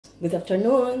Good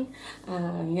afternoon.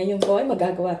 Ngayon po ay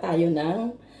magagawa tayo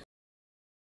ng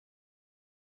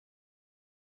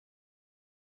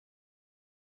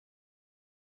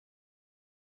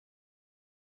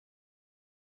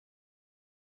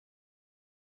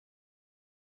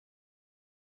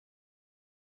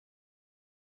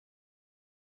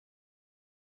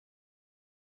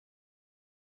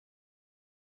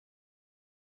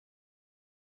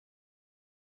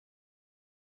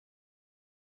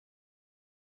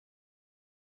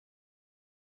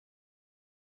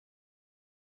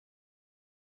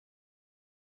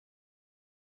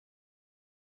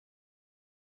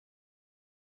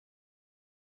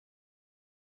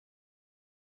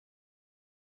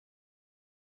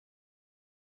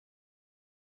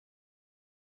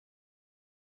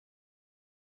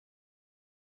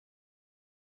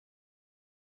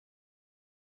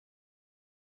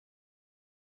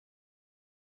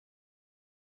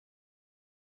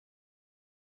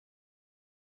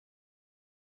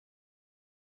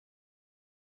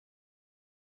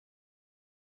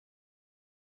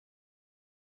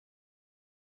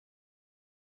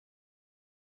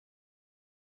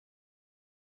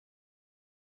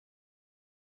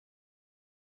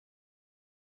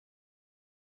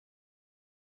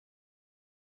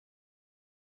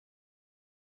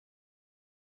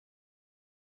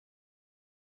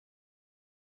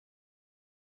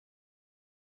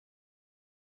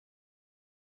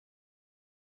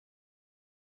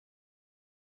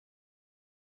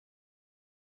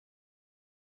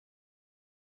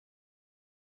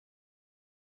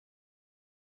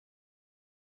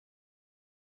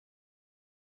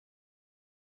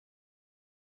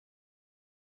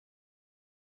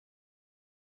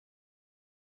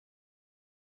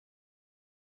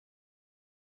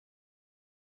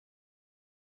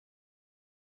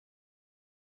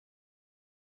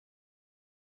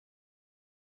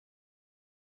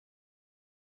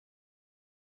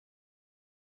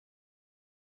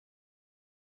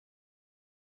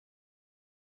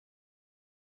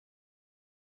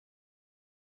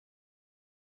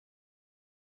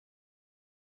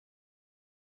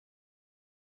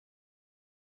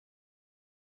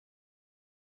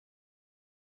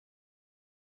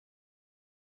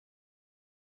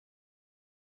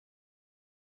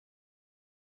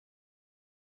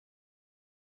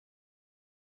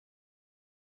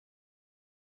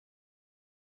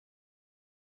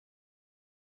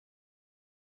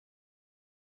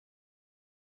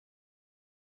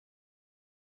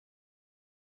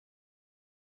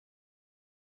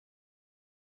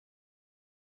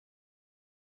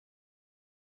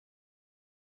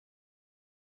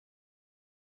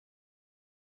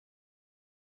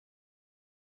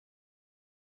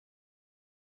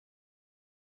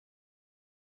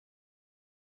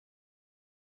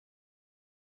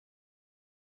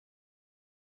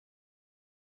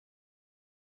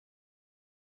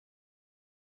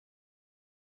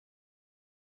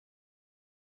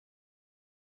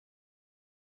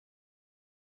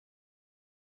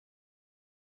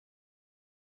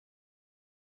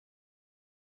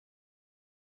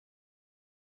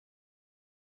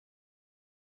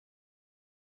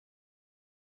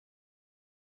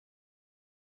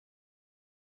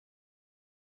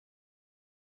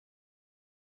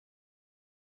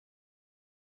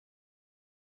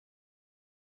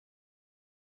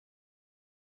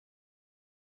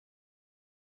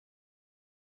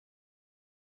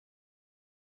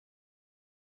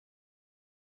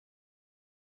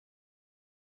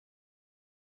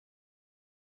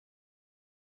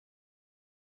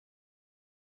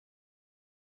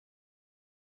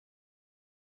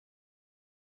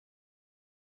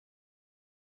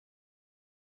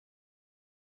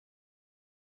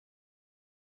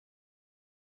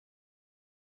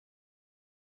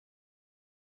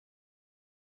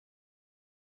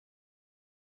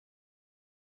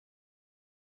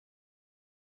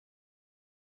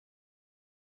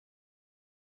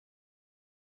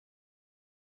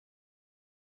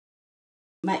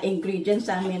my ingredients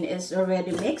namin is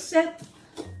already mixed.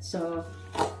 So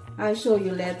I'll show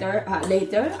you later how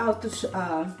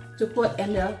to put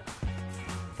in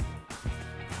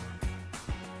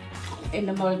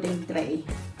the molding tray.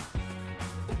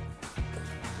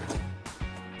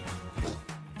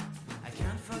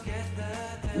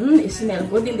 It smell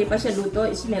good. Hindi pa siya luto.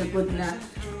 It smell good na.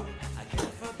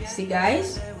 See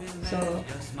guys? So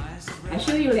I'll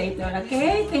show you later,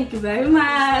 okay? Thank you very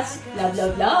much. Love,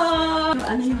 love, love.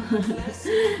 Ano yun?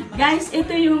 Guys,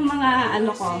 ito yung mga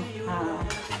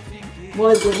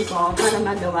molding ko para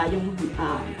magawa yung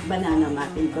banana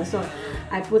muffin ko. So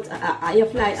I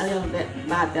apply a little bit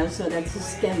butter so that it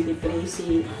can be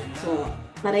greasy. So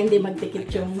para hindi magdikit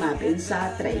yung muffin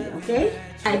sa tray, okay?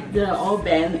 At the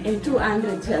oven in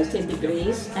 200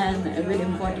 centigrades and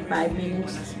within 45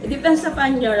 minutes. It depends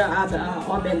upon your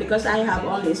oven because I have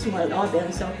only small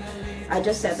oven, so I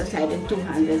just set aside in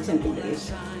 200 centigrades.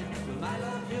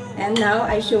 And now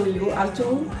I show you how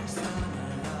to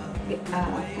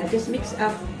I just mix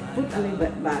up, put a little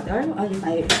bit butter on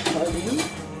my oven.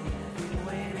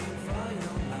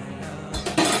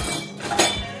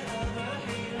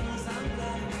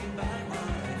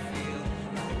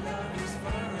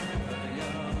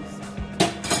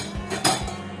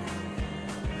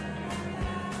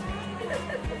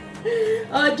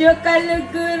 Ojo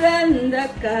kaluguran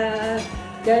ka,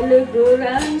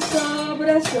 kaluguran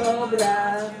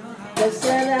sobra-sobra,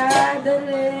 kasarado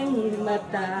ring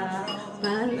mata,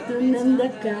 pantunanda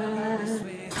ka.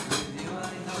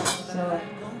 So,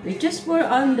 we just pour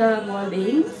on the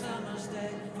molding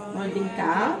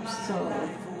cups. So,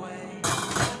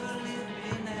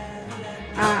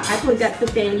 I forgot to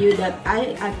tell you that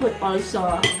I put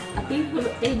also a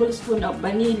tablespoon of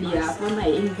vanilla for my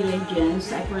ingredients.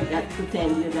 I forgot to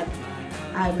tell you that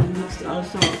I will mix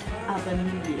also a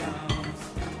vanilla.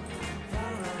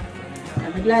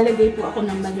 Naglalagay po ako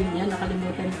ng vanilla.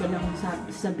 Nakalimutan ko lang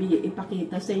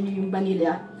ipakita sa inyo yung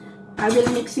vanilla. I will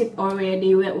mix it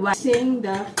already with mixing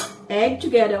the egg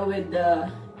together with the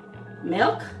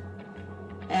milk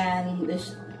and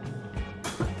this.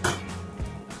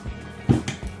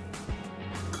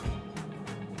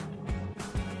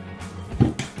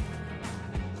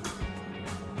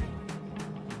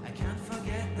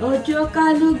 Ojo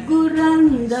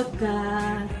kaluguran ka,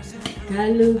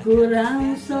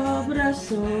 kaluguran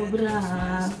sobra-sobra,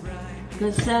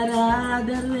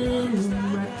 kasarada rin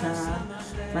mata,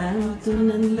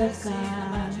 pantunanda ka.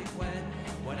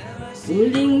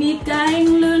 Uling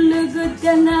nikaing lulugod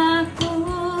ka na ako.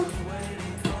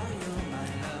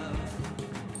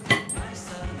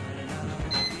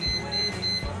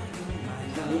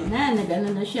 Ayan na,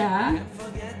 nag-ano na siya.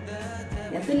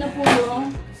 Ito na po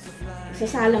yung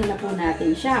sasalang na po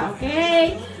natin siya,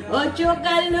 okay? Ocho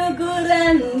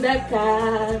kaluguran ka,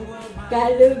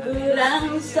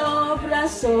 kaluguran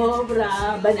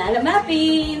sobra-sobra, banana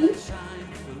muffin.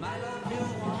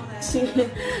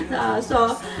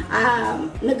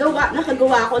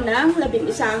 Nakagawa ko ng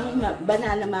 11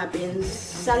 banana muffins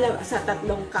sa 3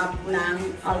 cup ng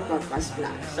all-purpose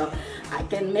flour. So, I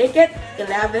can make it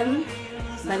 11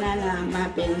 banana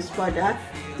muffins for the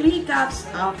 3 cups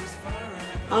of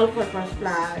all-purpose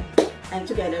flour and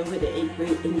together with the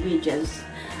ingredients.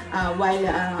 While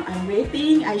I'm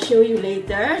waiting, I show you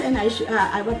later, and I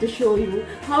want to show you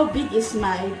how big is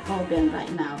my oven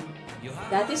right now.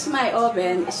 That is my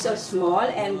oven. It's so small,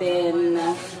 and then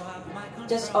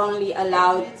just only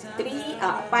allowed 5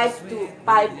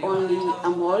 only a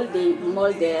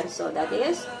molder. So that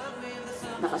is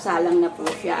nakasalang na po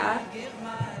siya.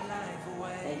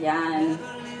 Ayan.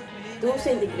 2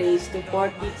 centigrades to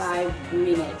 45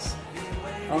 minutes.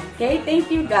 Okay,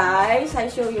 thank you guys. I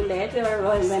show you later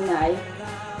on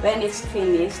when it's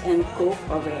finished and cooked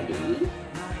already.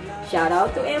 Shout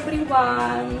out to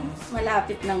everyone.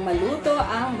 Malapit nang maluto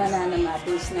ang banana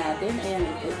muffins natin. Ayan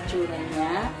ito itsura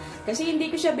niya. Kasi hindi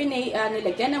ko siya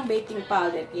nilagyan ng baking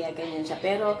powder, kaya ganyan siya.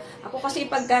 Pero ako kasi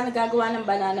pagka nagagawa ng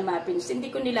banana muffins, hindi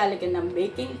ko nilalagyan ng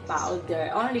baking powder,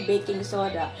 only baking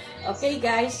soda. Okay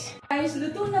guys? Guys,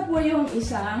 luto na po yung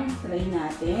isang tray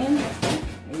natin.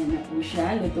 Ayan na po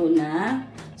siya, luto na.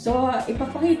 So,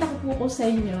 ipapakita ko po sa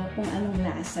inyo kung anong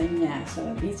lasa niya. So,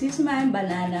 this is my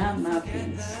banana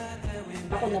muffins.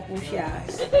 Ako na po siya.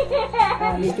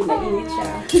 Medyo mainit siya.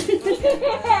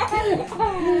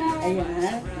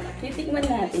 Ayan. Titikman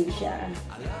natin siya.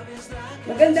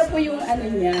 Maganda po yung ano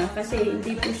niya kasi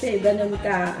hindi po siya ganun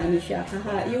ka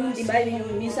yung di ba yung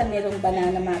minsan merong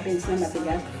banana muffins na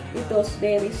matigas. Ito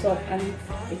very soft ang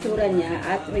itsura niya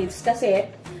at rich kasi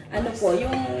ano po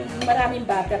yung maraming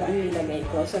butter ang nilagay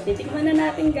ko. So titikman na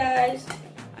natin guys.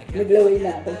 Naglaway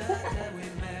na ako.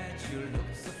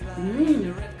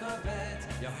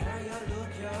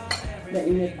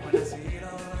 Mainit.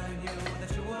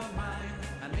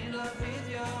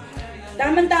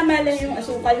 Tama-tama lang yung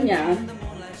asukal niya.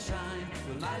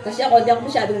 Kasi ako, di ako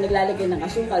masyadong naglalagay ng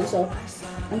asukal. So,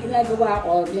 ang ginagawa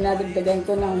ko, dinadagdagan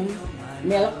ko ng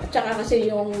milk. At saka kasi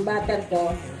yung butter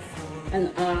ko,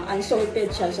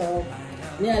 unsalted siya. So,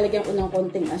 nilalagyan ko ng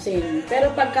konting asin. Pero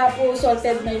pagka po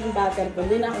salted na yung butter ko,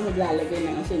 hindi na ako naglalagay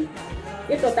ng asin.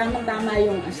 Ito, tamang-tama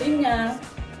yung asin niya.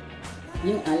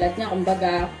 Yung alat niya,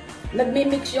 kumbaga,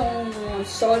 nagmi-mix yung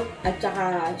salt at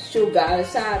saka sugar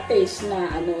sa taste na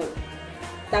ano.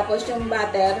 Tapos yung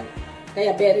butter,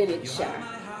 kaya very rich siya.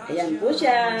 Ayan po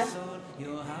siya.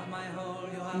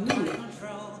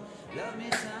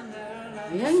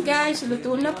 Ayan guys,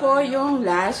 luto na po yung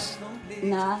last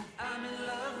na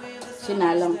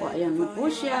sinalang ko. Ayan na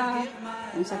po siya.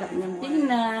 Ang sarap niyang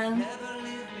tingnan.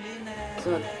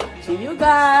 So, see you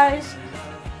guys!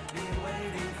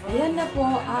 Ayan na po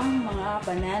ang mga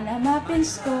banana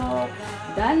muffins ko.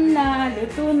 Done na,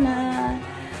 luto na.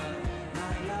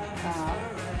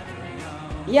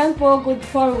 Yan po, good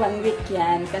for 1 week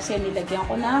yan. Kasi nilagyan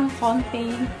ko ng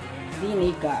konting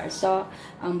vinegar. So,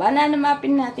 ang banana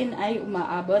muffin natin ay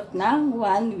umaabot ng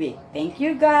 1 week. Thank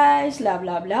you guys. Love,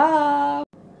 love, love.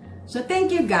 So,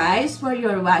 thank you guys for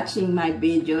your watching my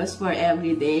videos for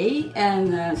every day.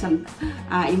 And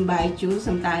I invite you.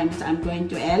 Sometimes I'm going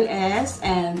to LS.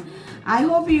 And I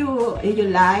hope you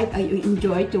like, you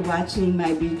enjoy to watching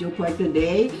my video for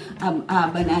today.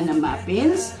 Banana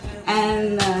muffins.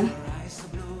 And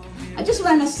I just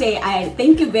want to say I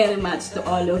thank you very much to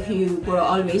all of you for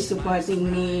always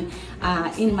supporting me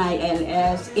in my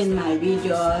LS, in my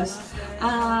videos.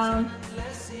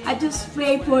 I just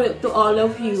pray to all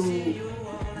of you,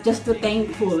 just to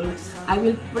thankful. I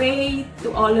will pray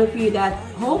to all of you that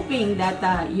hoping that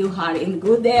you are in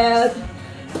good health,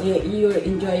 you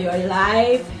enjoy your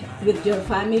life with your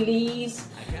families.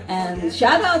 And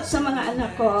shout out sa mga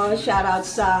anak ko, shout out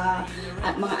sa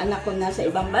mga anak ko na sa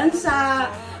ibang bansa.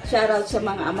 Shoutout sa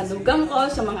mga manugang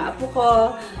ko, sa mga apo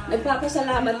ko.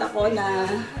 Nagpapasalamat ako na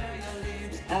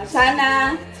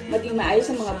sana maging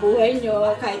maayos ang mga buhay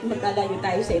nyo kahit magkalayo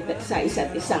tayo sa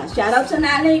isa't isa. Shoutout sa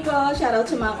nanay ko, shoutout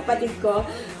sa mga kapatid ko,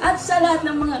 at sa lahat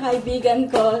ng mga kaibigan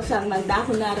ko sa manda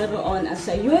ko naroon at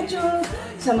sa YouTube,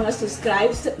 sa mga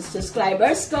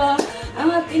subscribers ko.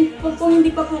 Kung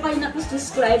hindi pa po kayo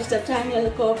nakasubscribe sa channel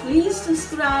ko, please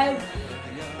subscribe.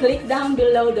 Click down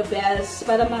below the bells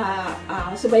para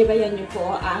subaybayan niyo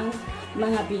po ang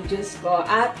mga videos ko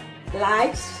at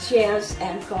likes, shares,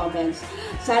 and comments.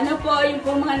 Sana po yung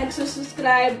po mga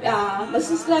nagsusubscribe,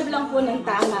 mag-subscribe lang po ng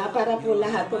tama para po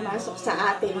lahat pumasok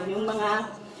sa atin. Yung mga,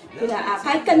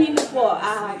 kahit kanino po,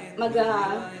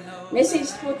 message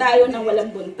po tayo ng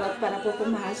walang buntot para po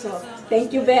pumasok.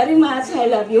 Thank you very much. I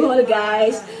love you all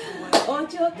guys.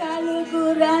 Ocho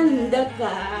kaluguran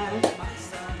ka.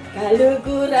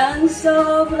 Kaluguran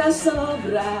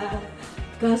sobra-sobra,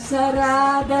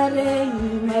 kasarada rin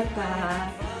mata,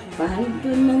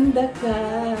 pantunanda ka.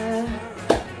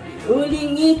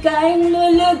 Uling ika'y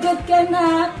lulugot ka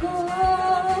na ako,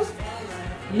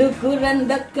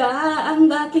 luguranda ka ang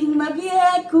aking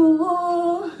magyeko.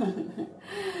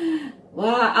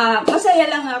 Wow, masaya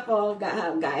lang ako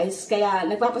guys, kaya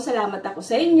nagpapasalamat ako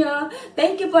sa inyo.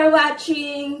 Thank you for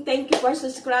watching, thank you for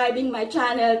subscribing my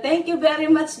channel. Thank you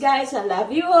very much guys, I love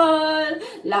you all.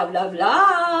 Love, love,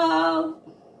 love.